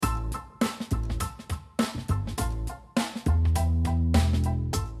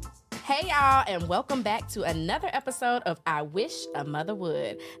Hey y'all, and welcome back to another episode of I Wish a Mother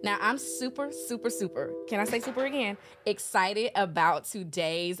Would. Now, I'm super, can I say super again? Excited about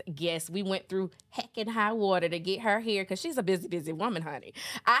today's guest. We went through heck and high water to get her here because she's a busy woman, honey.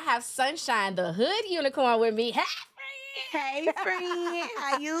 I have Sunshine, the hood unicorn, with me. Hey, friend.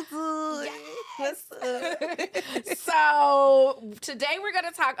 How you doing? Yes. What's up? So today we're going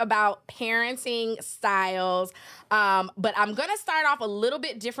to talk about parenting styles. But I'm going to start off a little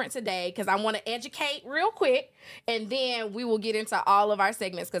bit different today because I want to educate real quick. And then we will get into all of our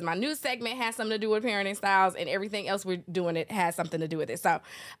segments because my new segment has something to do with parenting styles and everything else we're doing, it has something to do with it. So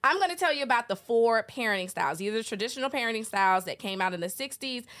I'm going to tell you about the 4 parenting styles. These are traditional parenting styles that came out in the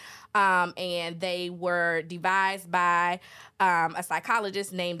 60s. And they were devised by a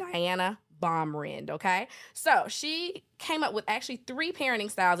psychologist named Diana Baumrind, okay? So she came up with actually 3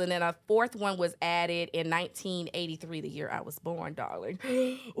 parenting styles, and then a 4th one was added in 1983, the year I was born, darling.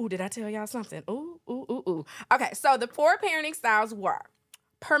 Ooh, did I tell y'all something? Ooh. Okay, so the 4 parenting styles were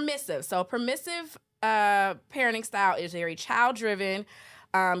permissive. So permissive parenting style is very child-driven.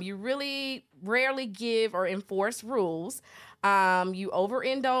 You really rarely give or enforce rules. You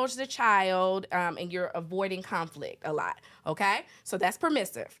overindulge the child, and you're avoiding conflict a lot, okay? So that's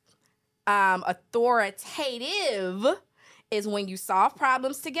permissive. Authoritative is when you solve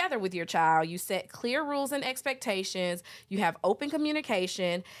problems together with your child. You set clear rules and expectations. You have open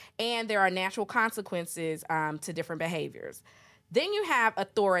communication, and there are natural consequences to different behaviors. Then you have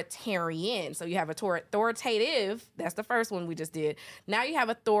authoritarian. So you have authoritative. That's the first one we just did. Now you have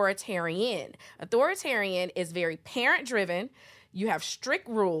authoritarian. Authoritarian is very parent-driven. You have strict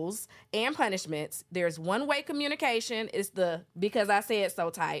rules and punishments. There's one-way communication. It's the because I said so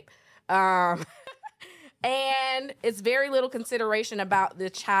type. And it's very little consideration about the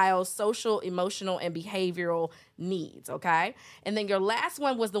child's social, emotional, and behavioral needs, okay? And then your last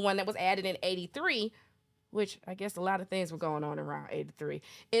one was the one that was added in 83, which I guess a lot of things were going on around 83.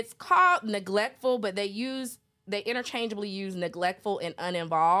 It's called neglectful, but they interchangeably use neglectful and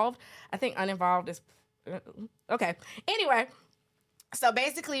uninvolved. I think uninvolved is, okay. Anyway, so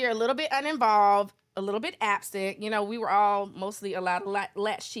basically you're a little bit uninvolved, a little bit absent. You know, we were all mostly a lot of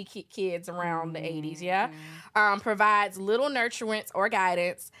latchkey kids around the 80s, yeah? Provides little nurturance or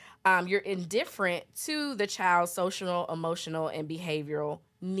guidance. You're indifferent to the child's social, emotional, and behavioral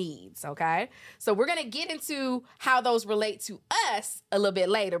needs, okay? So we're going to get into how those relate to us a little bit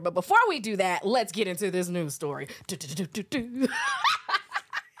later. But before we do that, let's get into this news story.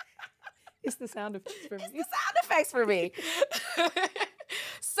 It's the sound effects for me. It's the sound effects for me.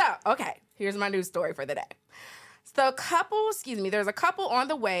 So, okay, here's my news story for the day. So there's a couple on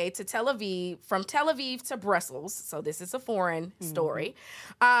the way to Tel Aviv, from Tel Aviv to Brussels. So this is a foreign story.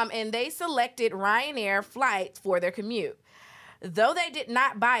 And they selected Ryanair flights for their commute, though they did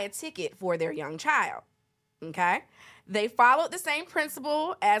not buy a ticket for their young child, okay? They followed the same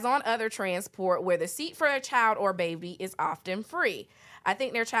principle as on other transport where the seat for a child or baby is often free. I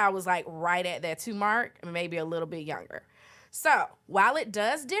think their child was like right at that 2 mark, maybe a little bit younger. So, while it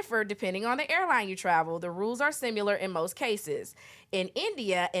does differ depending on the airline you travel, the rules are similar in most cases. In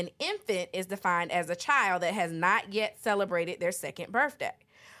India, an infant is defined as a child that has not yet celebrated their 2nd birthday.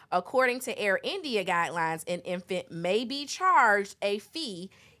 According to Air India guidelines, an infant may be charged a fee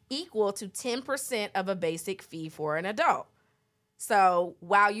equal to 10% of a basic fee for an adult. So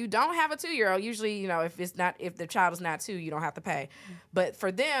while you don't have a 2-year-old, usually, you know, if the child is not 2, you don't have to pay. But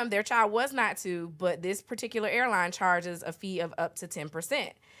for them, their child was not 2, but this particular airline charges a fee of up to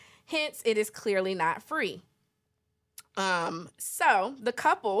 10%. Hence, it is clearly not free. So the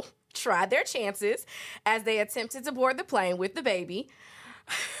couple tried their chances as they attempted to board the plane with the baby.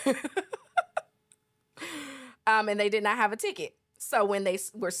 And they did not have a ticket. So when they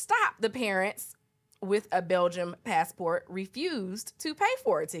were stopped, the parents with a Belgium passport refused to pay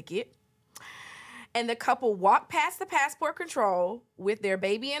for a ticket. And the couple walked past the passport control with their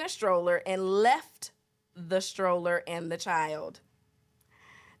baby in a stroller and left the stroller and the child.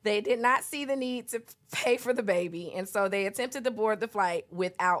 They did not see the need to pay for the baby, and so they attempted to board the flight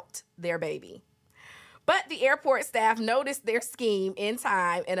without their baby. But the airport staff noticed their scheme in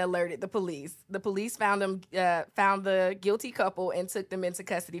time and alerted the police. The police found the guilty couple and took them into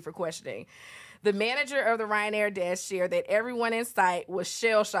custody for questioning. The manager of the Ryanair desk shared that everyone in sight was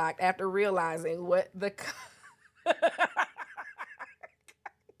shell-shocked after realizing what the...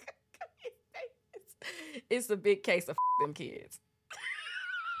 It's a big case of them kids.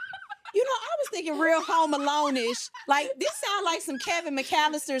 You know, I was thinking real Home Alone-ish. Like, this sounds like some Kevin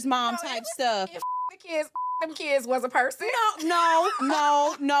McAllister's mom type stuff. If them kids was a person. No,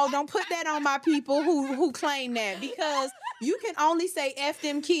 don't put that on my people who claim that, because You can only say F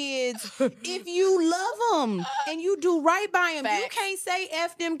them kids if you love them and you do right by them. You Facts. can't say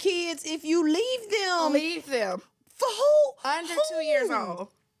F them kids if you leave them. Leave them For who? under Who? 2 years old.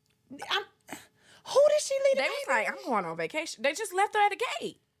 Who did she leave They the was baby like, I'm going on vacation. They just left her at the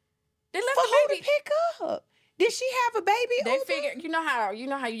gate. They left for the who baby. to pick up? Did she have a baby? They Uber? figured, you know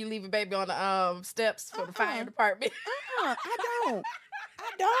how you leave a baby on the steps for the fire department. I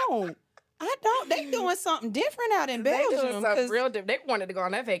don't. They doing something different out in They doing Belgium. something 'Cause real different. They wanted to go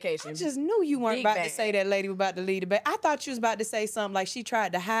on that vacation. I just knew you weren't Big about bag. to say that lady was about to leave the baby. I thought you was about to say something like she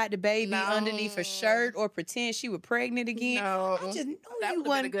tried to hide the baby No. underneath her shirt or pretend she was pregnant again. No, I just knew that you would have been a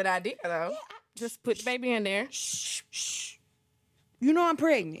wasn't. good idea though. Just put the baby in there. Shh, shh. You know I'm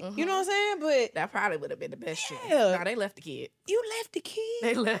pregnant. You know what I'm saying? But That probably would have been the best shit. Yeah. No, they left the kid. you left the kid.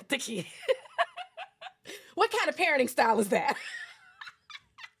 They left the kid. What kind of parenting style is that?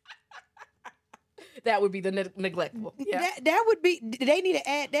 That would be the neglectful. Yeah. That would be. They need to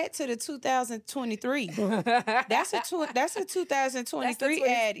add that to the 2023. That's a 2023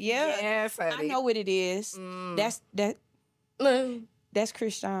 ad. Yeah, Yes, I honey. know what it is. Mm. That's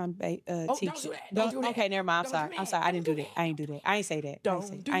Christian don't teaching. do that. Don't do that. Okay, never mind. Don't I'm do sorry. that. I didn't do Don't do that. I ain't do that. I ain't say that.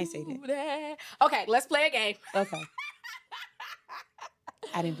 I ain't say that. that. Okay, let's play a game. Okay.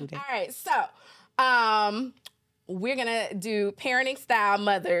 I didn't do that. All right, so we're gonna do parenting style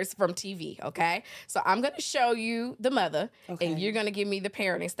mothers from TV. Okay, so I'm gonna show you the mother, Okay. and you're gonna give me the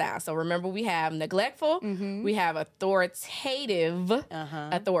parenting style. So remember, we have neglectful, Mhm. we have authoritative, Uh-huh.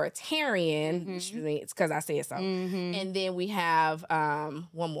 authoritarian, which means it's because I said so, Mhm. and then we have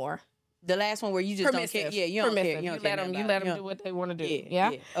one more. The last one where you just don't care. Permissive. Yeah, you don't care. Permissive. You don't You care let them. nothing You about let it. them do what they want to do. Yeah,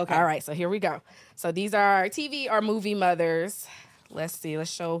 Yeah. okay. All right. So here we go. So these are TV or movie mothers. Let's see.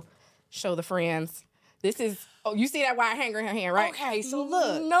 Let's show the friends. This is. Oh, you see that wire hanger in her hand, right? Okay, so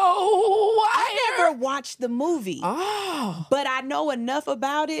look. No. I never watched the movie. Oh. But I know enough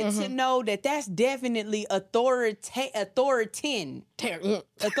about it to know that that's definitely authoritative.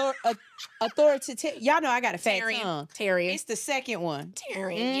 Authoritative. Y'all know I got a fat tongue. Tyrion. It's the second one.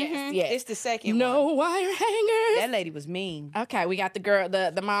 Tyrion. Mhm. Yes. It's the second No one. wire hangers. That lady was mean. Okay, we got the girl,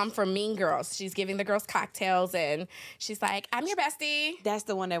 the mom from Mean Girls. She's giving the girls cocktails, and she's like, "I'm your bestie." That's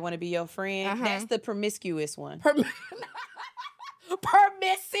the one that want to be your friend. Uh-huh. That's the promiscuous one. Permissive.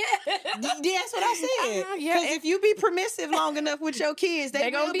 That's what I said. Yeah, Because if you be permissive long enough with your kids, They're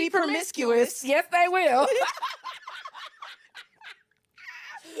they gonna will be be promiscuous. promiscuous. Yes, they will.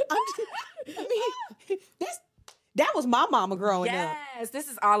 That was my mama growing up. Yes, this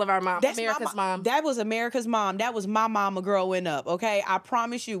is all of our mom. That's America's mom. That was America's mom. That was my mama growing up. Okay, I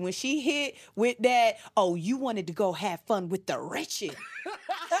promise you, when she hit with that, oh, you wanted to go have fun with the wretched.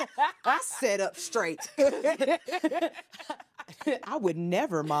 I sat up straight. I would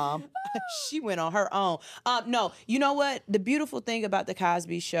never, Mom. She went on her own. No, you know what? The beautiful thing about the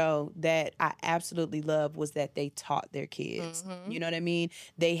Cosby Show that I absolutely love was that they taught their kids. You know what I mean?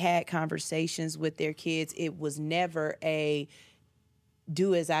 They had conversations with their kids. It was never a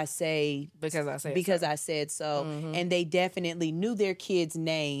do as I say because I said because I said so. And they definitely knew their kids'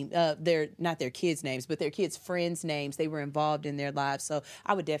 name, not their kids' names, but their kids' friends' names. They were involved in their lives. So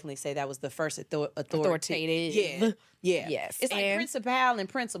I would definitely say that was the first authoritative. Yeah. Yeah. Yes. It's like And principal and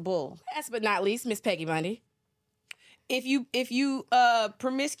principal. last but not least, Miss Peggy Bundy. If you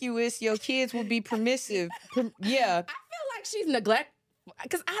promiscuous, your kids will be permissive. Yeah. I feel like she's neglect.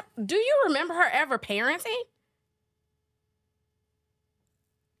 Because do you remember her ever parenting?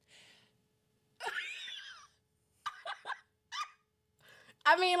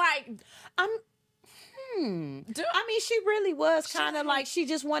 I mean, like, I mean, she really was kind of like she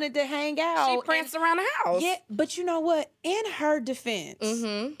just wanted to hang out. she pranced around the house. Yeah, but you know what? In her defense,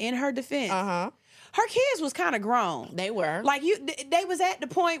 her kids was kind of grown. They were. Like they was at the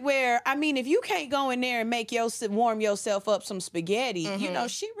point where, I mean, if you can't go in there and warm yourself up some spaghetti, you know,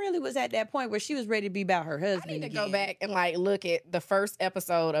 she really was at that point where she was ready to be about her husband. I need to again. go back and like look at the first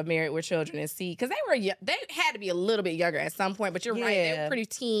episode of Married with Children and see, because they had to be a little bit younger at some point, but you're right, they were pretty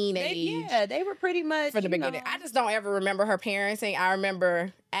teenage. They were pretty much from the beginning. I just don't ever remember her parenting. I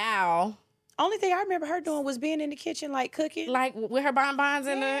remember Al, only thing I remember her doing was being in the kitchen, like cooking, like with her bonbons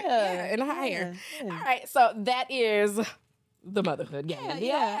in the hair. Yeah. All right, so that is the motherhood game. Yeah.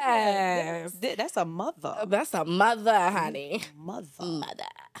 Yes. That's a mother. That's a mother, honey. Mother.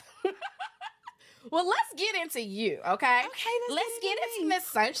 Well, let's get into you, okay? Okay, Let's get into Miss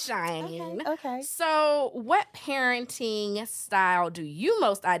Sunshine. Okay. So, what parenting style do you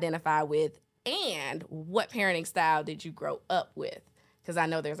most identify with, and what parenting style did you grow up with? Because I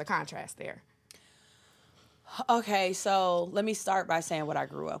know there's a contrast there. Okay, so let me start by saying what I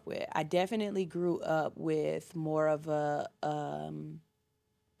grew up with. I definitely grew up with more of a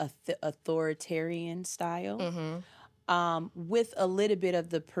authoritarian style, with a little bit of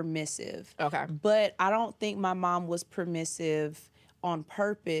the permissive. Okay. But I don't think my mom was permissive on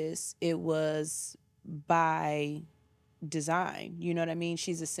purpose. It was by design. You know what I mean?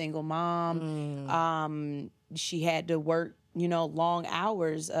 She's a single mom. She had to work, long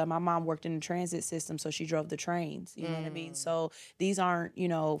hours. My mom worked in the transit system, so she drove the trains. You know what I mean? So these aren't,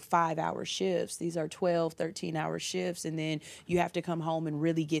 5-hour shifts. These are 12, 13-hour shifts. And then you have to come home and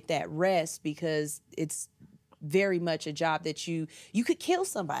really get that rest because it's very much a job that you could kill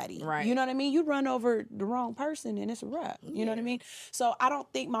somebody. Right. You know what I mean? You run over the wrong person and it's a wrap. You know what I mean? So I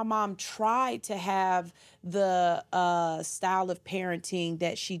don't think my mom tried to have the style of parenting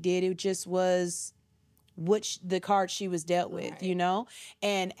that she did. It just was the card she was dealt with, Right.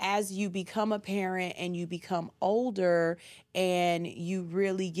 And as you become a parent and you become older and you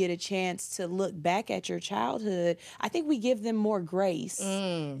really get a chance to look back at your childhood, I think we give them more grace.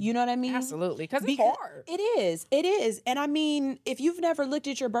 You know what I mean? Absolutely, because it's hard. It is. And I mean, if you've never looked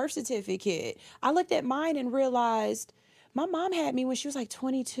at your birth certificate, I looked at mine and realized my mom had me when she was like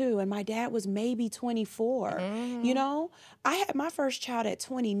 22 and my dad was maybe 24. I had my first child at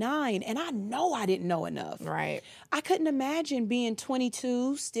 29 and I know I didn't know enough. Right. I couldn't imagine being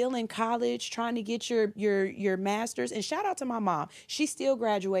 22, still in college, trying to get your master's. And shout out to my mom. She still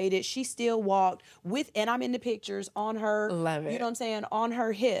graduated. She still walked with, and I'm in the pictures on her, Love it. you know what I'm saying, on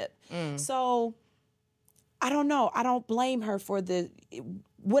her hip. So I don't know. I don't blame her for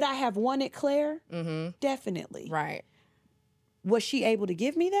would I have wanted Claire? Definitely. Right. Was she able to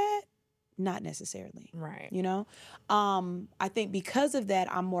give me that? Not necessarily. Right. I think because of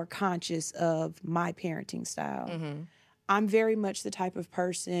that, I'm more conscious of my parenting style. I'm very much the type of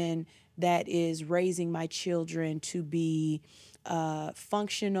person that is raising my children to be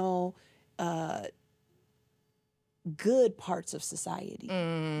functional, good parts of society.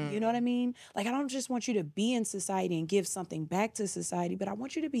 You know what I mean? Like, I don't just want you to be in society and give something back to society, but I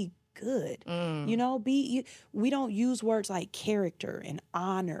want you to be good. We don't use words like character and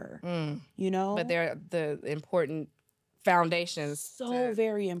honor, But they're the important foundations. So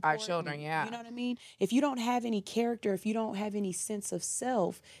very important. Our children, yeah. You know what I mean? If you don't have any character, if you don't have any sense of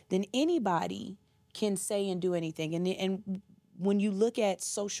self, then anybody can say and do anything. And when you look at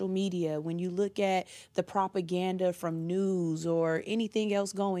social media, when you look at the propaganda from news or anything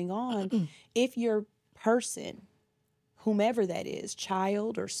else going on, if your person, whomever that is,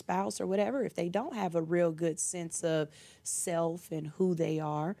 child or spouse or whatever, if they don't have a real good sense of self and who they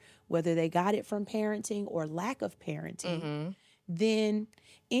are, whether they got it from parenting or lack of parenting, then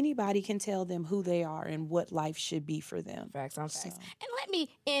anybody can tell them who they are and what life should be for them. Facts on facts. And let me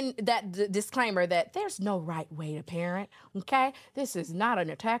in that disclaimer that there's no right way to parent, okay? This is not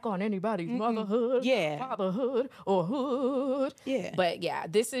an attack on anybody's motherhood, fatherhood, or hood. Yeah. But yeah,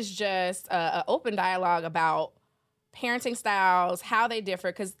 this is just an open dialogue about parenting styles, how they differ,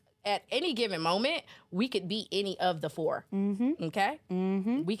 because at any given moment, we could be any of the four, okay?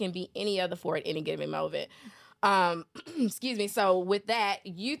 We can be any of the four at any given moment. Excuse me. So with that,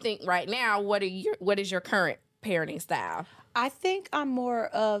 you think right now, what is your current parenting style? I think I'm more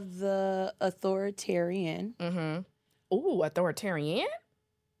of the authoritarian. Ooh, authoritarian?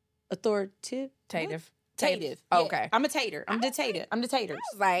 Authoritative. Tative. Yeah. Okay. I'm a tater. I'm the tater. I'm the tater. I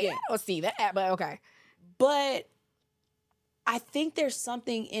was like, I don't see that, but okay. But I think there's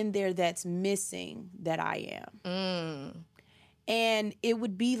something in there that's missing that I am. And it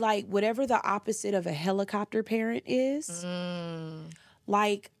would be like whatever the opposite of a helicopter parent is.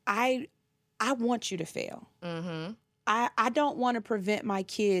 Like, I want you to fail. I don't want to prevent my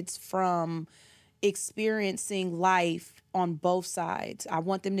kids from experiencing life on both sides. I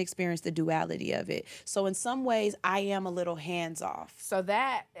want them to experience the duality of it. So in some ways, I am a little hands off. So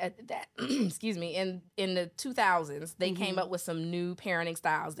that excuse me, in the 2000s, they came up with some new parenting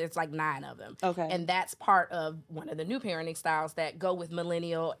styles. It's like 9 of them. Okay. And that's part of one of the new parenting styles that go with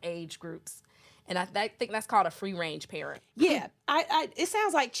millennial age groups. And I think that's called a free range parent. Yeah, it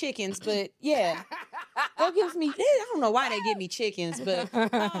sounds like chickens, but yeah, that gives me. I don't know why they give me chickens, but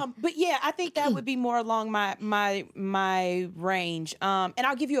yeah, I think that would be more along my range. And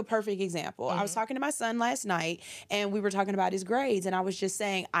I'll give you a perfect example. I was talking to my son last night, and we were talking about his grades, and I was just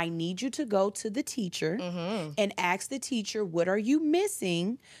saying, I need you to go to the teacher and ask the teacher, what are you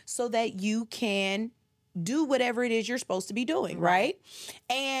missing, so that you can do whatever it is you're supposed to be doing, right?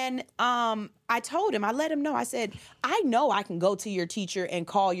 And I told him, I let him know, I said, I know I can go to your teacher and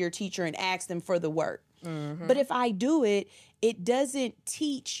call your teacher and ask them for the work. But if I do it it doesn't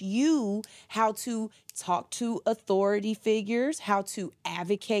teach you how to talk to authority figures, how to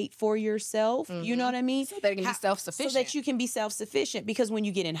advocate for yourself. You know what I mean? So that you can be self-sufficient. So that you can be self-sufficient. Because when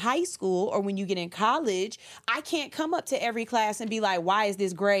you get in high school or when you get in college, I can't come up to every class and be like, why is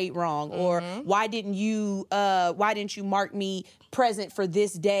this grade wrong? Or why didn't you mark me present for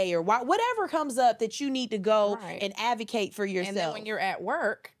this day? Or whatever comes up that you need to go and advocate for yourself. And then when you're at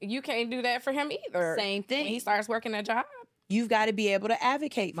work, you can't do that for him either. Same thing. When he starts working a job. You've got to be able to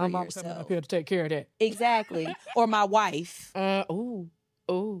advocate for yourself. My mom's up here to take care of that. Exactly. Or my wife. Ooh.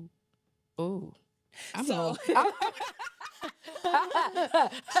 So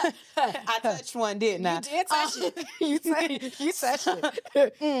I touched one, didn't I? You did touch it. You touched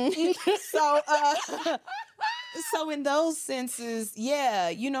it. So in those senses, yeah,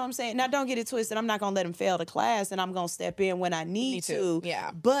 you know what I'm saying? Now, don't get it twisted. I'm not going to let him fail the class, and I'm going to step in when I need to.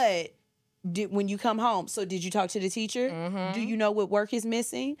 Yeah. But when you come home, so did you talk to the teacher? Do you know what work is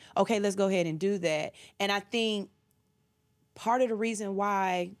missing? Okay, let's go ahead and do that. And I think part of the reason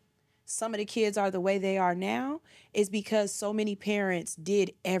why some of the kids are the way they are now is because so many parents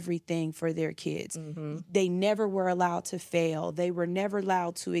did everything for their kids. They never were allowed to fail. They were never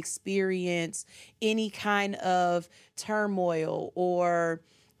allowed to experience any kind of turmoil or,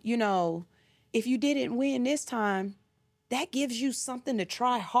 you know, if you didn't win this time, that gives you something to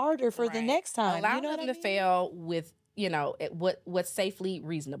try harder for the next time. Allow you know them to fail with, you know, what's safely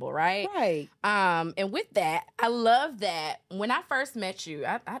reasonable, right? Right. And with that, I love that when I first met you,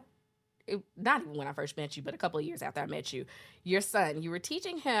 not even when I first met you, but a couple of years after I met you, your son, you were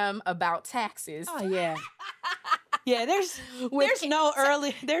teaching him about taxes. Oh, yeah. Yeah, there's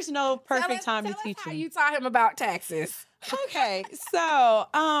no perfect time to teach how him. you taught him about taxes. Okay, so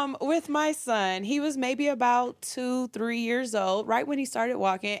with my son, he was maybe about 2-3 years old, right when he started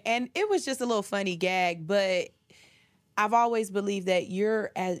walking, and it was just a little funny gag, but I've always believed that you're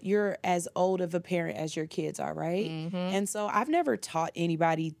as old of a parent as your kids are, right? And so I've never taught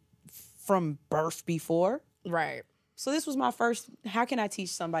anybody from birth before. Right. So this was my first, how can I teach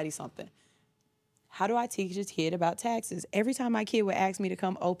somebody something? How do I teach a kid about taxes? Every time my kid would ask me to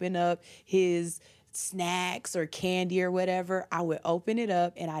come open up his snacks or candy or whatever, I would open it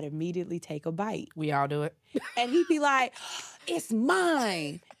up and I'd immediately take a bite. We all do it. And he'd be like, it's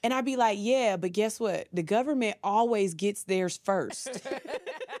mine. And I'd be like, yeah, but guess what? The government always gets theirs first.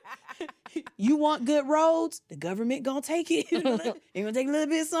 You want good roads? The government gonna take it. They're gonna take a little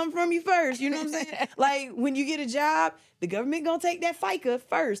bit of something from you first. You know what I'm saying? Like when you get a job, the government gonna take that FICA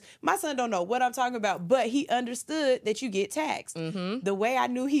first. My son don't know what I'm talking about, but he understood that you get taxed. The way I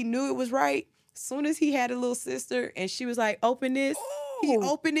knew he knew it was right, as soon as he had a little sister and she was like, open this, he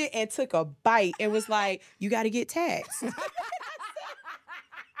opened it and took a bite and was like, you gotta get taxed.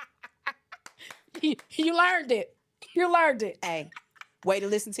 You learned it. You learned it. Hey, way to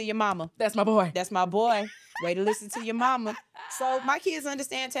listen to your mama. That's my boy. That's my boy. Way to listen to your mama. So my kids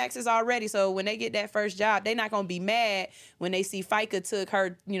understand taxes already. So when they get that first job, they're not going to be mad when they see FICA took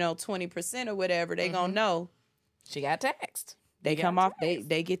her, 20% or whatever. They going to know. She got taxed. They come off,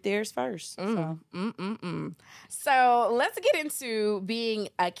 they get theirs first. So let's get into being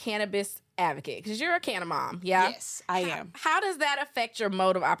a cannabis advocate because you're a canna mom. Yeah. Yes, I am. How does that affect your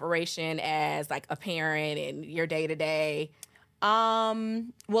mode of operation as like a parent and your day to day?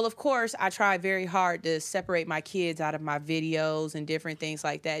 Well, of course, I try very hard to separate my kids out of my videos and different things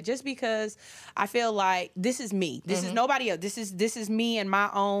like that, just because I feel like this is me. This is nobody else. This is me and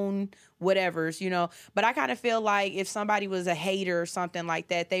my own whatevers, But I kind of feel like if somebody was a hater or something like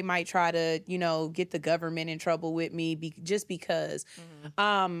that, they might try to, get the government in trouble with me just because.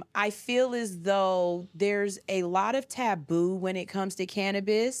 I feel as though there's a lot of taboo when it comes to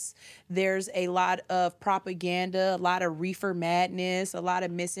cannabis. There's a lot of propaganda, a lot of reefer madness, a lot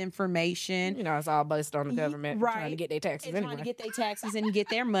of misinformation. It's all based on the government trying to get their taxes anyway. Trying to get their taxes and get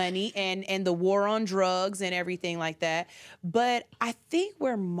their money and the war on drugs and everything like that. But I think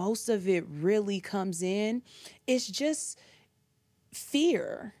where most of it really comes in is just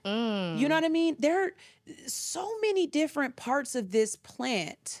fear. You know what I mean? There are so many different parts of this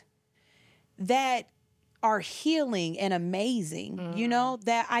plant that are healing and amazing,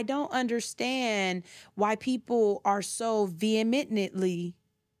 that I don't understand why people are so vehemently,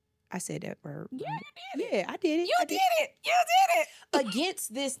 I said that word. Yeah, you did it. Yeah, I did it. You did it.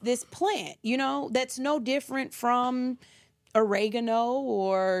 Against this plant, that's no different from oregano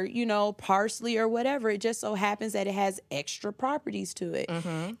or, parsley or whatever. It just so happens that it has extra properties to it.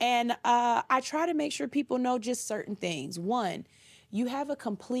 And I try to make sure people know just certain things. One, you have a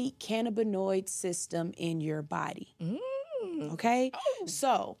complete cannabinoid system in your body. Okay? Oh,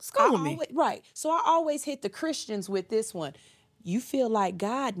 So school me. Right. So I always hit the Christians with this one. you feel like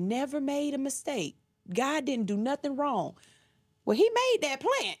God never made a mistake. God didn't do nothing wrong. Well, he made that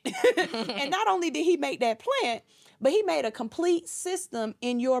plant. And not only did he make that plant, but he made a complete system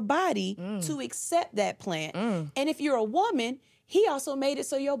in your body to accept that plant. And if you're a woman, he also made it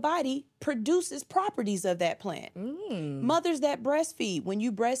so your body produces properties of that plant. Mothers that breastfeed, when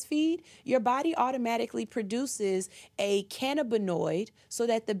you breastfeed, your body automatically produces a cannabinoid so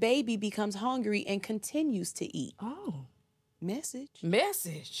that the baby becomes hungry and continues to eat. Oh.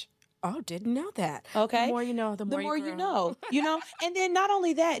 Message. Oh, didn't know that. Okay. The more you know, the more you know. And then not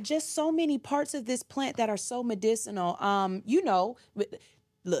only that, just so many parts of this plant that are so medicinal.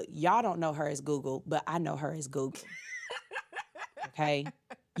 Look, y'all don't know her as Google, but I know her as Google. Okay.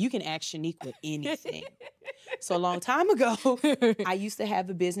 You can ask Shanique with anything. So a long time ago, I used to have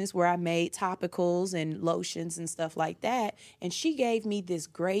a business where I made topicals and lotions and stuff like that. And she gave me this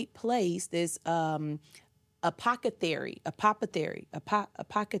great place, this apothecary,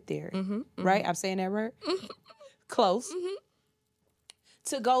 right? I'm saying that right? Close.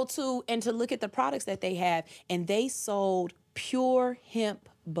 To go to and to look at the products that they have. And they sold pure hemp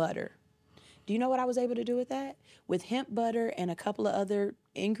butter. Do you know what I was able to do with that? With hemp butter and a couple of other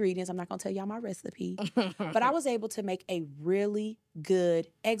ingredients. I'm not going to tell y'all my recipe. But I was able to make a really good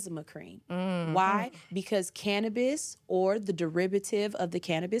eczema cream. Why? Because cannabis, or the derivative of the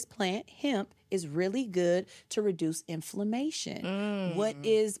cannabis plant, hemp, is really good to reduce inflammation. What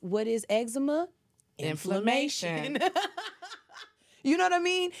is eczema? Inflammation. You know what I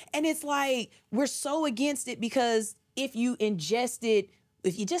mean? And it's like, we're so against it because if you ingest it,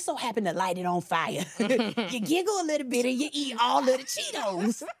 if you just so happen to light it on fire, you giggle a little bit and you eat all of the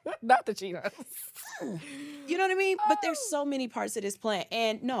Cheetos. Not the Cheetos. You know what I mean? But there's so many parts of this plant.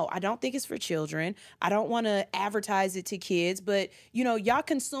 And no, I don't think it's for children. I don't want to advertise it to kids. But, y'all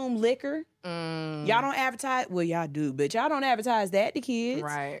consume liquor. Y'all don't advertise. Well, y'all do. But y'all don't advertise that to kids.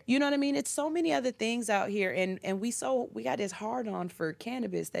 Right. You know what I mean? It's so many other things out here. And we got this hard on for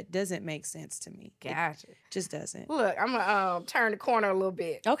cannabis that doesn't make sense to me. Gotcha. It just doesn't. Look, I'm going to turn the corner a little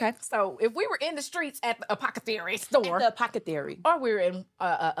bit. Okay. So if we were in the streets at the apothecary store. At the apothecary. Or we were in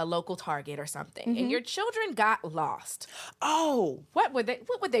a local Target or something. And your children got lost. Oh. What would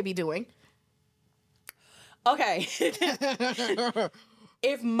they be doing? Okay.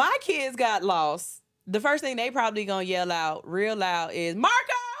 If my kids got lost, the first thing they probably gonna yell out real loud is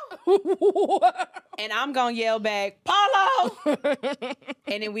Marco, and I'm gonna yell back Paulo,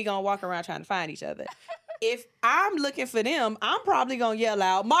 and then we gonna walk around trying to find each other. If I'm looking for them, I'm probably gonna yell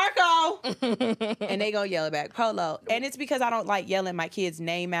out Marco, and they gonna yell back Polo. And it's because I don't like yelling my kid's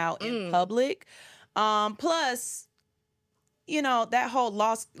name out in public. Plus, that whole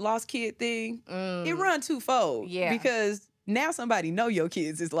lost kid thing, it run twofold. Yeah. Because now somebody know your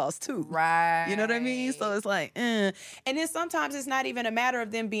kids is lost too. Right. You know what I mean? So it's like, And then sometimes it's not even a matter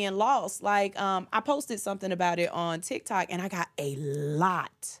of them being lost. Like, I posted something about it on TikTok and I got a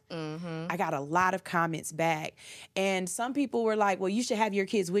lot. I got a lot of comments back. And some people were like, well, you should have your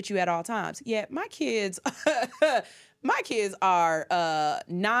kids with you at all times. Yeah, my kids... My kids are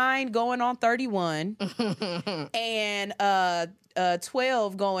 9 going on 31 and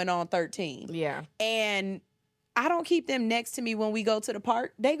 12 going on 13. Yeah. And I don't keep them next to me when we go to the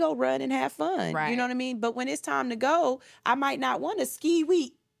park. They go run and have fun. Right. You know what I mean? But when it's time to go, I might not want to ski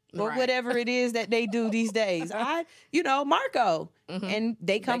week or whatever it is that they do these days. Marco. And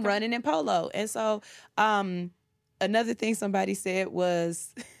they come running in Polo. And so another thing somebody said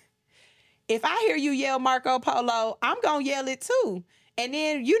was... If I hear you yell Marco Polo, I'm going to yell it too. And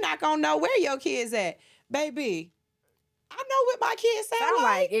then you're not going to know where your kid's at. Baby, I know what my kids sound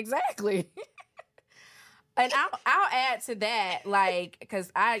like. Exactly. And I'll add to that, like, because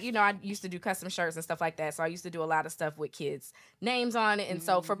I used to do custom shirts and stuff like that. So I used to do a lot of stuff with kids' names on it. And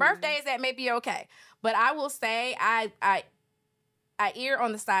so for birthdays, that may be okay. But I will say I err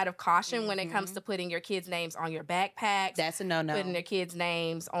on the side of caution when it comes to putting your kids' names on your backpacks. That's a no-no. Putting their kids'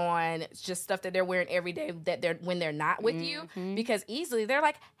 names on just stuff that they're wearing every day when they're not with you. Because easily they're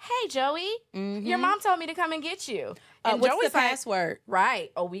like, hey, Joey, your mom told me to come and get you. And what's Joey's the password?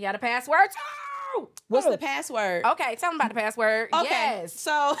 Right. Oh, we got a password too. What's the password? Okay, tell them about the password. Okay. Yes.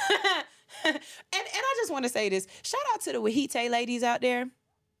 So, and I just want to say this. Shout out to the Wahite ladies out there.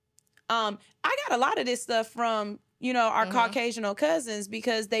 I got a lot of this stuff from... our Caucasian cousins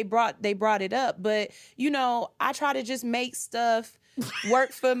because they brought it up. But, I try to just make stuff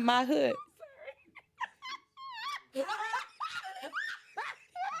work for my hood. So,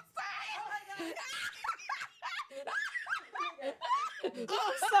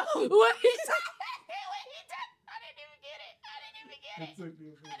 What he said? I didn't even get it.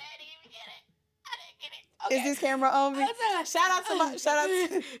 Okay. Is this camera on me? Shout out to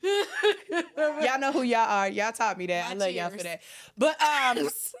y'all know who y'all are. Y'all taught me that. I love y'all for that. But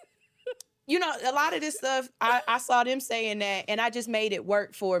you know, a lot of this stuff, I saw them saying that, and I just made it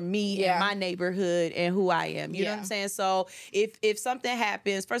work for me and my neighborhood and who I am. You know what I'm saying? So if something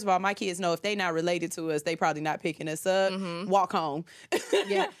happens, first of all, my kids know if they not related to us, they probably not picking us up. Walk home.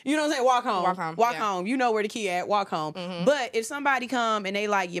 Yeah. You know what I'm saying? Walk home. Walk home. You know where the kid at. Walk home. But if somebody come and they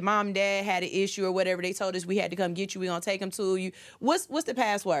like, your mom and dad had an issue or whatever, they told us we had to come get you. We gonna take them to you. What's the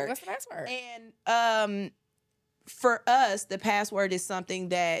password? What's the password? And for us, the password is something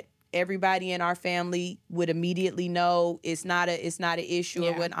that everybody in our family would immediately know. It's not an issue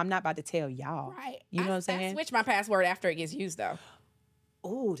or what. I'm not about to tell y'all. Right. You know what I'm saying? I switch my password after it gets used though.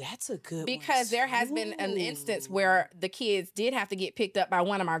 Oh, that's a good one. Because there has been an instance where the kids did have to get picked up by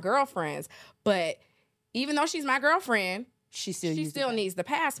one of my girlfriends, but even though she's my girlfriend, she still needs the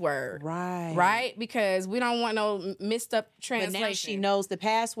password. Right. Right? Because we don't want no missed up translation. But now she knows the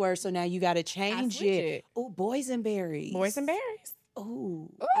password, so now you got to change it. Oh, boysenberries. Boysenberries. Oh,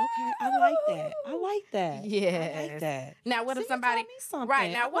 okay. I like that. I like that. Yes. I like that. Now, what if somebody...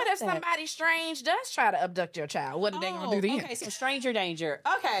 Right. Now, what if somebody strange does try to abduct your child? What are they going to do then? Okay, so stranger danger.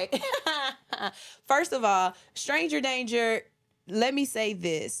 Okay. First of all, stranger danger, let me say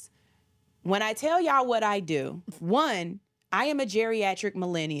this. When I tell y'all what I do, one, I am a geriatric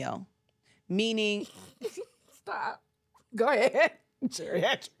millennial, meaning... Stop. Go ahead.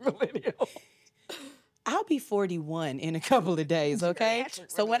 Geriatric millennial. I'll be 41 in a couple of days, okay?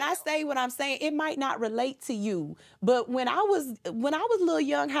 So when I say what I'm saying, it might not relate to you. But when I was a little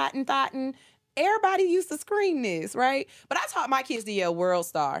young, hot and thottin', everybody used to scream this, right? But I taught my kids to yell World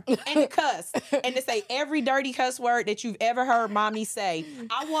Star and to cuss and to say every dirty cuss word that you've ever heard mommy say.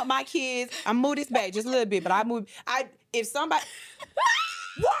 I want my kids, I move this back just a little bit, but if somebody,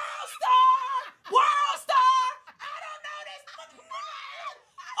 World Star! World Star! I don't know this.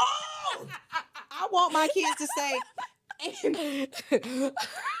 Oh! I want my kids to say,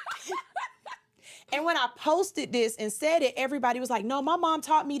 and when I posted this and said it, everybody was like, no, my mom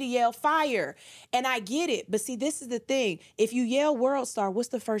taught me to yell fire. And I get it. But see, this is the thing. If you yell World Star, what's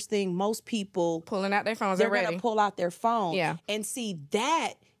the first thing most people... Pulling out their phones. They're going to pull out their phone. Yeah. And see,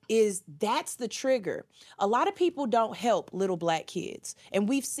 that's the trigger. A lot of people don't help little black kids. And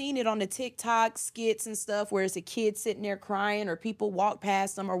we've seen it on the TikTok skits and stuff where it's a kid sitting there crying or people walk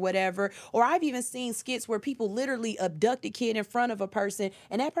past them or whatever. Or I've even seen skits where people literally abduct a kid in front of a person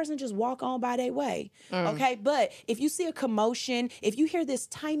and that person just walk on by their way. Okay? But if you see a commotion, if you hear this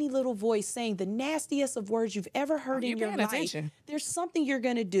tiny little voice saying the nastiest of words you've ever heard in your life, there's something you're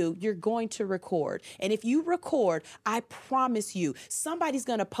going to do. You're going to record. And if you record, I promise you, somebody's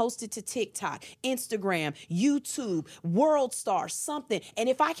going to post it to TikTok, Instagram, YouTube, World Star, something. And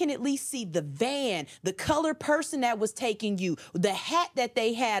if I can at least see the van, the color person that was taking you, the hat that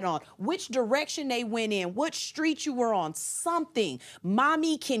they had on, which direction they went in, what street you were on, something,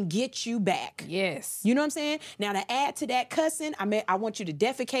 mommy can get you back. Yes. You know what I'm saying? Now to add to that cussing, I want you to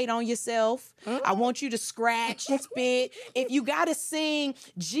defecate on yourself. I want you to scratch, spit. If you got to sing,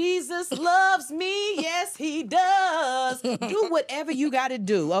 Jesus loves me, yes he does. Do whatever you got to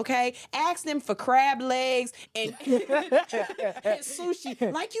do, okay? Ask them for crab legs and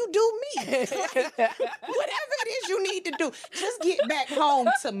sushi like you do me. Like, whatever it is you need to do, just get back home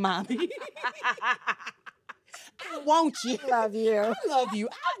to mommy. I want you. Love you. I love you.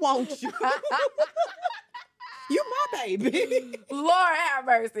 I want you. You my baby. Lord have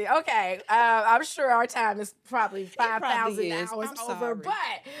mercy. Okay, I'm sure our time is probably 5,000 hours over. Sorry. But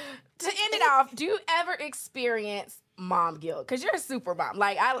to end it off, do you ever experience mom guilt? Because you're a super mom.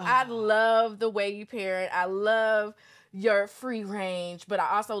 Like, I love the way you parent. I love your free range, but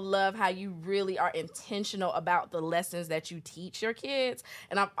I also love how you really are intentional about the lessons that you teach your kids.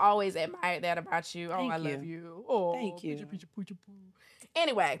 And I've always admired that about you. Thank I you. love you. Oh, thank you.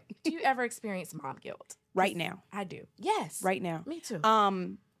 Anyway, do you ever experience mom guilt? Right now. I do. Yes. Right now. Me too.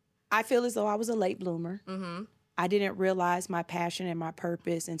 I feel as though I was a late bloomer. Mm-hmm. I didn't realize my passion and my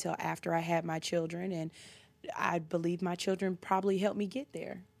purpose until after I had my children, and I believe my children probably helped me get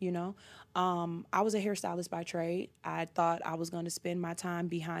there, you know. I was a hairstylist by trade. I thought I was going to spend my time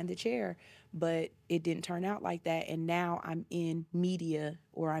behind the chair, but it didn't turn out like that. And now I'm in media,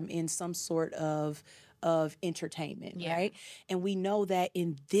 or I'm in some sort of entertainment, right? And we know that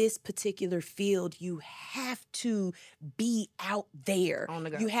in this particular field, you have to be out there.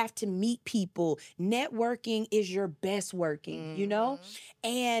 You have to meet people. Networking is your best working, you know?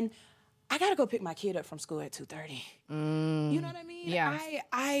 And I gotta go pick my kid up from school at 2:30. You know what I mean? Yeah.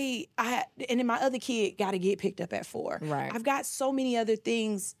 I and then my other kid gotta get picked up at 4. Right. I've got so many other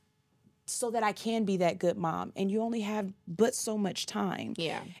things so that I can be that good mom. And you only have but so much time.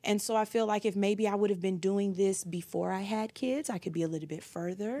 Yeah. And so I feel like if maybe I would have been doing this before I had kids, I could be a little bit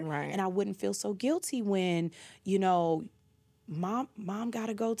further. Right. And I wouldn't feel so guilty when, you know, mom got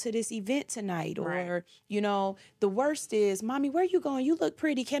to go to this event tonight. Right. Or, you know, the worst is, mommy, where you going? You look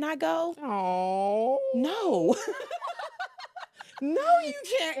pretty. Can I go? Oh. No. No, you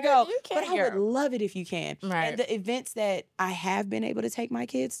can't go. You can't but I would go. love it if you can. Right. And the events that I have been able to take my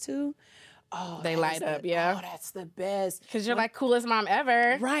kids to, They light up, yeah. Oh, that's the best. Because you're like coolest mom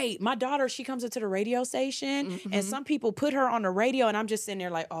ever. Right. My daughter, she comes into the radio station, and some people put her on the radio, and I'm just sitting there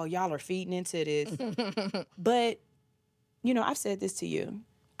like, oh, y'all are feeding into this. But, you know, I've said this to you.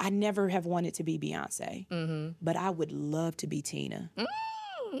 I never have wanted to be Beyonce, but I would love to be Tina.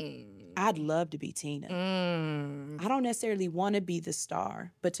 I'd love to be Tina. I don't necessarily want to be the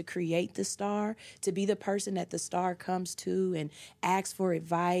star, but to create the star, to be the person that the star comes to and asks for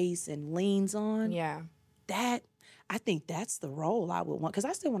advice and leans on. Yeah. That, I think that's the role I would want, because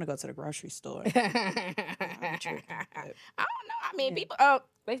I still want to go to the grocery store. I don't know. I mean, people.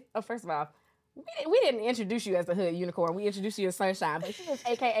 First of all, we didn't introduce you as the Hood Unicorn. We introduced you as Sunshine, but she was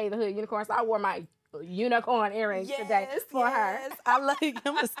AKA the Hood Unicorn. So I wore my unicorn earrings today for her. I like,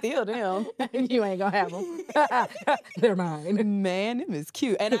 I'm going to steal them. You ain't gonna have them. They're mine. Man, them is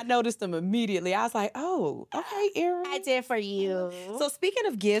cute. And I noticed them immediately. I was like, oh, okay, earrings. I did for you. So speaking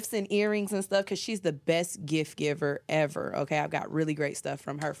of gifts and earrings and stuff, because she's the best gift giver ever, okay? I've got really great stuff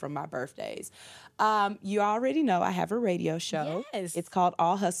from her from my birthdays. You already know I have a radio show. Yes. It's called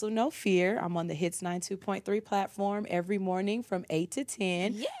All Hustle, No Fear. I'm on the Hits 92.3 platform every morning from 8 to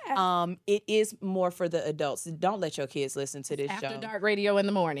 10. Yeah. It is more for the adults. Don't let your kids listen to this show. After dark radio in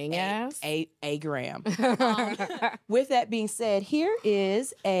the morning, yes. A Graham. With that being said, here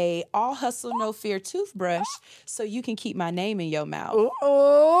is a All Hustle, No Fear toothbrush so you can keep my name in your mouth.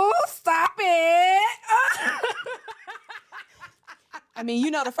 Ooh, stop it. I mean,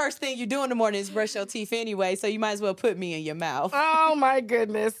 you know, the first thing you do in the morning is brush your teeth anyway, so you might as well put me in your mouth. Oh my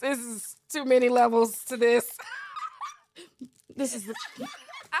goodness. This is too many levels to this.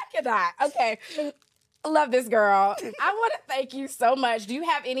 I cannot. Okay. Love this girl. I want to thank you so much. Do you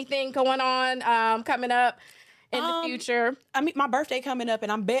have anything going on coming up in the future? I mean, my birthday coming up, and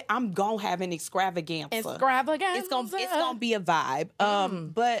I'm gonna have an extravaganza. Extravaganza. It's gonna be a vibe.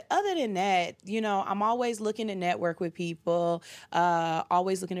 But other than that, you know, I'm always looking to network with people.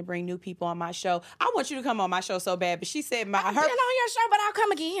 Always looking to bring new people on my show. I want you to come on my show so bad, but she said I've been on your show, but I'll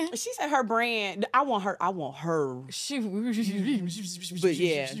come again. She said her brand. I want her. But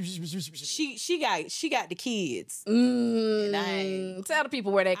yeah, she got the kids. Tell the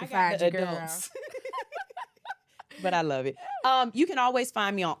people where they can find you, girl. But I love it. You can always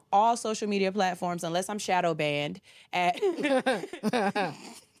find me on all social media platforms, unless I'm shadow banned, at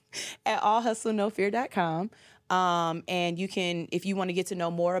allhustlenofear.com. And you can, if you want to get to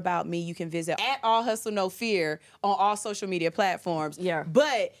know more about me, you can visit at All Hustle No Fear on all social media platforms. Yeah.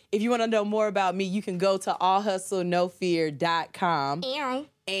 But if you want to know more about me, you can go to allhustlenofear.com. Ew.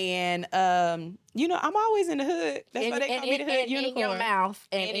 And you know, I'm always in the hood. That's why they call me the Hood Unicorn. In your mouth.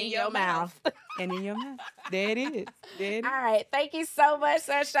 And in your mouth. And in your mouth. There it is. There it is. All right. Thank you so much,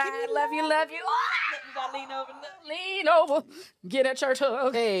 Sunshine. Love you. Love you. You gotta lean over. Lean over. Get a church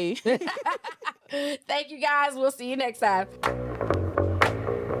hug. Hey. Thank you, guys. We'll see you next time.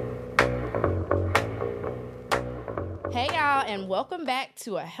 Hey y'all, and welcome back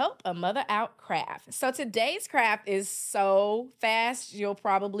to a Help a Mother Out craft. So today's craft is so fast, you'll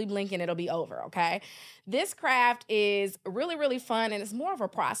probably blink and it'll be over, okay? This craft is really, really fun, and it's more of a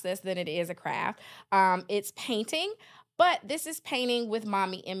process than it is a craft. It's painting, but this is painting with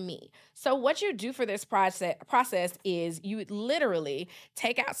mommy and me. So what you do for this process is you would literally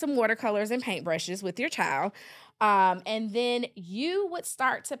take out some watercolors and paintbrushes with your child, and then you would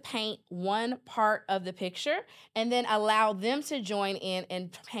start to paint one part of the picture and then allow them to join in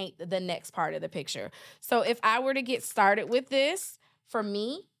and paint the next part of the picture. So if I were to get started with this, for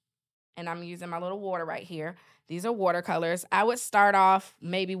me, and I'm using my little water right here, these are watercolors, I would start off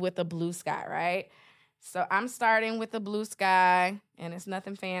maybe with a blue sky, right? So I'm starting with the blue sky, and it's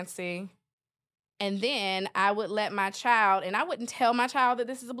nothing fancy. And then I would let my child, and I wouldn't tell my child that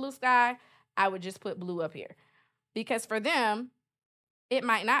this is a blue sky, I would just put blue up here. Because for them, it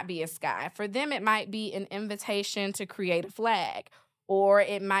might not be a sky. For them, it might be an invitation to create a flag, or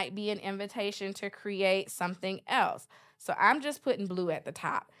it might be an invitation to create something else. So I'm just putting blue at the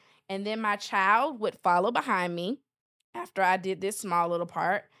top. And then my child would follow behind me after I did this small little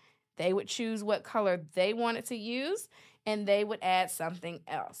part. They would choose what color they wanted to use, and they would add something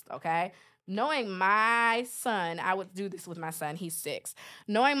else, okay? Knowing my son, I would do this with my son. He's 6.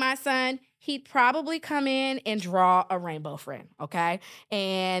 Knowing my son, he'd probably come in and draw a rainbow friend, okay?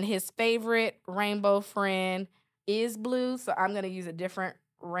 And his favorite rainbow friend is blue, so I'm going to use a different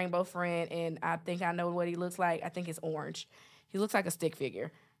rainbow friend, and I think I know what he looks like. I think it's orange. He looks like a stick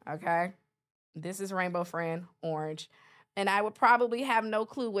figure, okay? This is rainbow friend, orange. And I would probably have no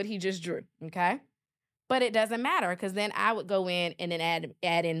clue what he just drew, okay? But it doesn't matter because then I would go in and then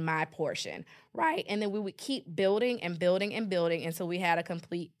add in my portion, right? And then we would keep building and building and building until we had a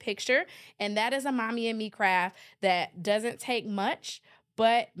complete picture. And that is a Mommy and Me craft that doesn't take much,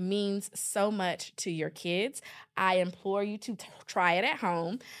 but means so much to your kids. I implore you to try it at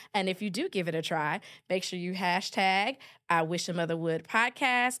home. And if you do give it a try, make sure you hashtag I Wish a Mother Would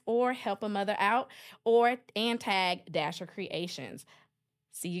podcast or Help a Mother Out and tag Dasher Creations.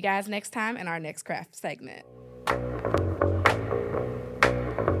 See you guys next time in our next craft segment.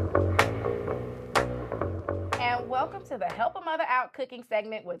 And welcome to the Help a Mother Out cooking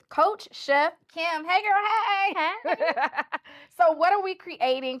segment with Coach Chef Kim. Hey, girl, hey. Hey. So what are we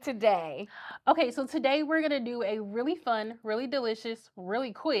creating today? Okay, so today we're going to do a really fun, really delicious,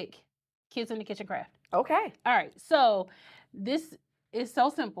 really quick Kids in the Kitchen craft. Okay. All right, so this is so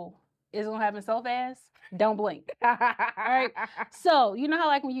simple. It's going to happen so fast. Don't blink. All right. So, you know how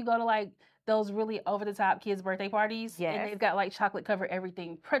like when you go to like those really over-the-top kids' birthday parties? Yes. And they've got like chocolate covered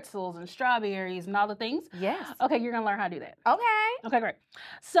everything, pretzels and strawberries and all the things? Yes. Okay, you're going to learn how to do that. Okay. Okay, great.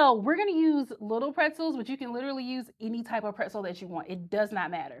 So we're going to use little pretzels, but you can literally use any type of pretzel that you want. It does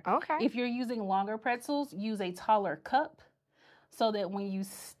not matter. Okay. If you're using longer pretzels, use a taller cup so that when you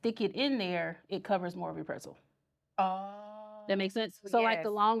stick it in there, it covers more of your pretzel. Oh. That makes sense? So like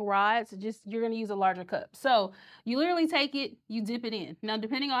the long rods, you're going to use a larger cup. So you literally take it, you dip it in. Now,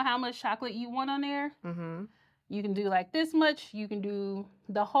 depending on how much chocolate you want on there, you can do like this much. You can do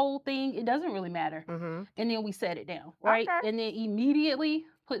the whole thing. It doesn't really matter. And then we set it down, right? Okay. And then immediately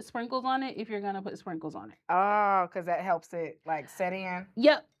put sprinkles on it if you're going to put sprinkles on it. Oh, because that helps it like set in.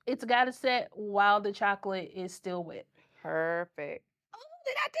 Yep. It's got to set while the chocolate is still wet. Perfect. Oh,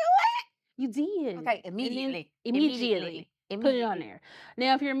 did I do You did. it? Okay, immediately. Immediately. Put it on there.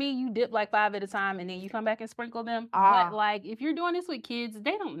 Now, if you're me, you dip like 5 at a time, and then you come back and sprinkle them. But like, if you're doing this with kids,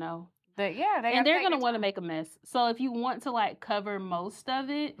 they don't know. They're gonna want to make a mess. So if you want to like cover most of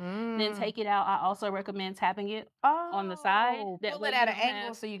it, then take it out. I also recommend tapping it on the side. That pull it at an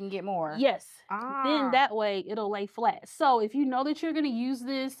angle so you can get more. Yes. Then that way it'll lay flat. So if you know that you're gonna use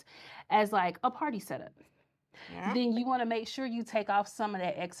this as like a party setup, then you want to make sure you take off some of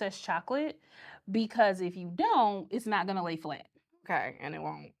that excess chocolate, because if you don't, it's not going to lay flat. Okay, and it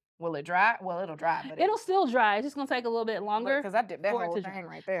won't. Will it dry? Well, it'll dry, but it'll still dry. It's just going to take a little bit longer. Because I dipped that whole thing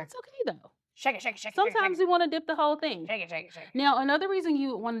right there. It's okay, though. Shake it, shake it, shake it. Sometimes you want to dip the whole thing. Shake it, shake it, shake it. Now, another reason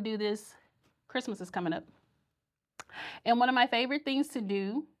you would want to do this, Christmas is coming up. And one of my favorite things to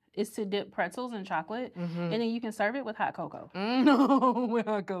do is to dip pretzels in chocolate, and then you can serve it with hot cocoa. No, with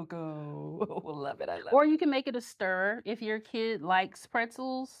hot cocoa. Love it, I love it. Or you can make it a stir. If your kid likes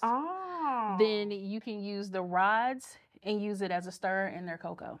pretzels, Oh. then you can use the rods and use it as a stir in their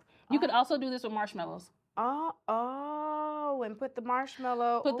cocoa. You could also do this with marshmallows. And put the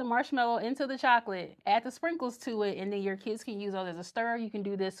marshmallow. Put the marshmallow into the chocolate, add the sprinkles to it, and then your kids can use those as a stir. You can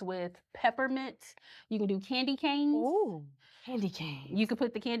do this with peppermint. You can do candy canes. Ooh, candy cane. You could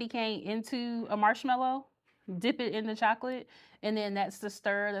put the candy cane into a marshmallow, dip it in the chocolate, and then that's the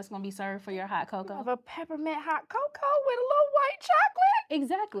stir that's going to be served for your hot cocoa. Have a peppermint hot cocoa with a little white chocolate.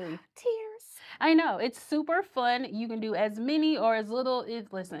 Exactly. Tears. I know. It's super fun. You can do as many or as little.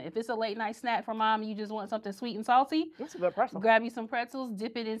 Listen, if it's a late night snack for mom, you just want something sweet and salty. That's a good pretzel. Grab you some pretzels,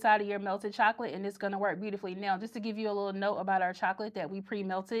 dip it inside of your melted chocolate, and it's going to work beautifully. Now, just to give you a little note about our chocolate that we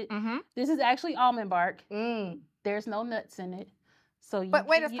pre-melted, this is actually almond bark. There's no nuts in it. But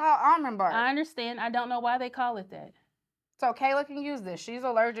wait, it's called almond bark. I understand. I don't know why they call it that. So Kayla can use this. She's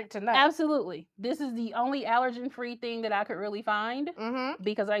allergic to nuts. Absolutely. This is the only allergen-free thing that I could really find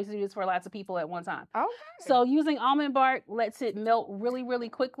because I used to do this for lots of people at one time. Okay. So using almond bark lets it melt really, really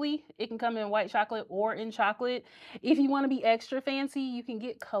quickly. It can come in white chocolate or in chocolate. If you want to be extra fancy, you can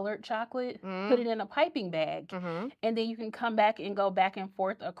get colored chocolate, put it in a piping bag, and then you can come back and go back and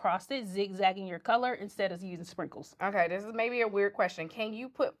forth across it, zigzagging your color instead of using sprinkles. Okay, this is maybe a weird question. Can you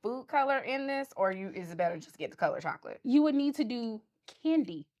put food color in this, or is it better just get the color chocolate? You would need to do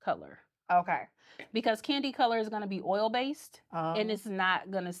candy color. Okay. Because candy color is going to be oil-based, and it's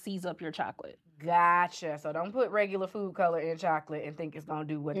not going to seize up your chocolate. Gotcha. So don't put regular food color in chocolate and think it's going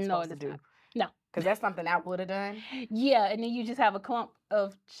to do what it's supposed to do. No. Because that's something I would have done. Yeah, and then you just have a clump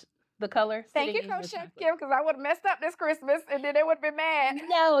of the color. Thank you, sitting in Coach your Chef chocolate. Kim, because I would have messed up this Christmas and then they would have been mad.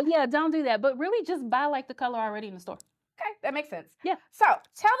 No, yeah, don't do that. But really just buy like the color already in the store. Okay, that makes sense. Yeah. So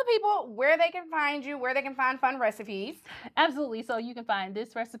tell the people where they can find you, where they can find fun recipes. Absolutely. So you can find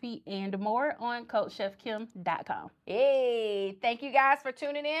this recipe and more on CoachChefKim.com. Hey, thank you guys for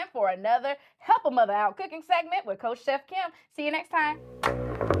tuning in for another Help a Mother Out cooking segment with Coach Chef Kim. See you next time.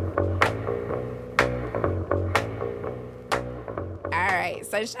 All right,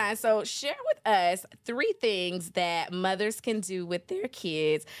 Sunshine. So share with us 3 things that mothers can do with their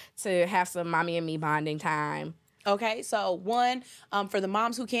kids to have some mommy and me bonding time. Okay, so one, for the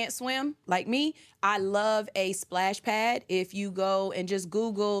moms who can't swim, like me, I love a splash pad. If you go and just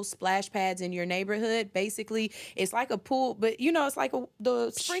Google splash pads in your neighborhood, basically, it's like a pool, but it's like the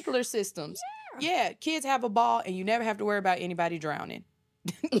sprinkler systems. Yeah, kids have a ball, and you never have to worry about anybody drowning.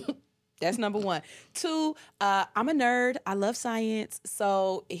 That's number 1. 2, I'm a nerd. I love science.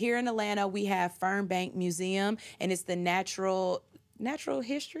 So here in Atlanta, we have Fernbank Museum, and it's the Natural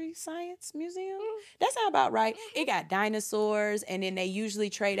History Science Museum. That sounds about right. It got dinosaurs, and then they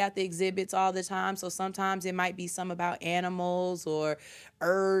usually trade out the exhibits all the time. So sometimes it might be some about animals or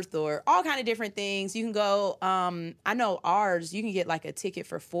Earth or all kind of different things. You can go, I know ours, you can get like a ticket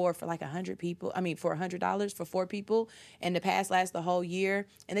for like 100 people. I mean, for $100 for 4 people. And the pass lasts the whole year.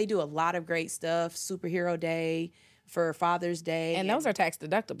 And they do a lot of great stuff. Superhero Day for Father's Day. And those are tax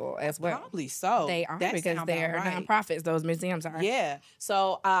deductible as well. Probably so. They are, That because sound they're about right. nonprofits. Those museums are. Yeah.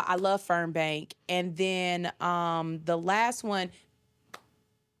 So I love Fernbank. And then the last one,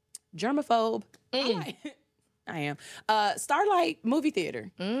 germaphobe. I am. Starlight Movie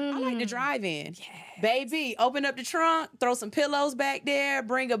Theater. I like to drive in. Yes. Baby, open up the trunk, throw some pillows back there,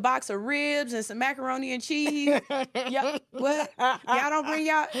 bring a box of ribs and some macaroni and cheese. What? Y'all don't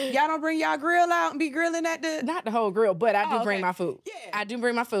bring y'all grill out and be grilling at the... Not the whole grill, but I do bring okay. my food. Yeah. I do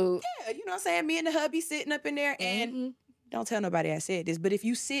bring my food. Yeah, you know what I'm saying? Me and the hubby sitting up in there, and don't tell nobody I said this, but if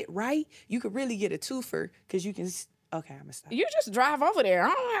you sit right, you could really get a twofer, because you can... Okay, I'm gonna stop. You just drive over there. I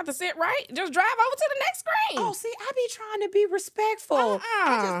don't have to sit right. Just drive over to the next screen. Oh, see, I be trying to be respectful.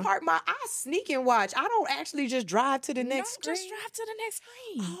 I Uh-uh. just I sneak and watch. I don't actually just drive to the next screen. Just drive to the next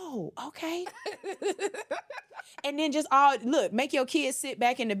screen. Oh, okay. And then just make your kids sit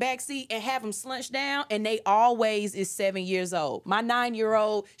back in the back seat and have them slunched down, and they always is 7 years old. My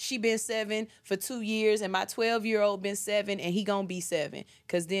 9-year-old, she been 7 for 2 years, and my 12-year-old been 7, and he gonna be 7,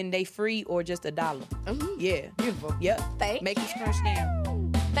 because then they free or just $1. Yeah. Beautiful. Yep. Thank Make you. them scrunch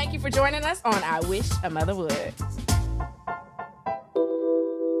down. Thank you for joining us on I Wish a Mother Would.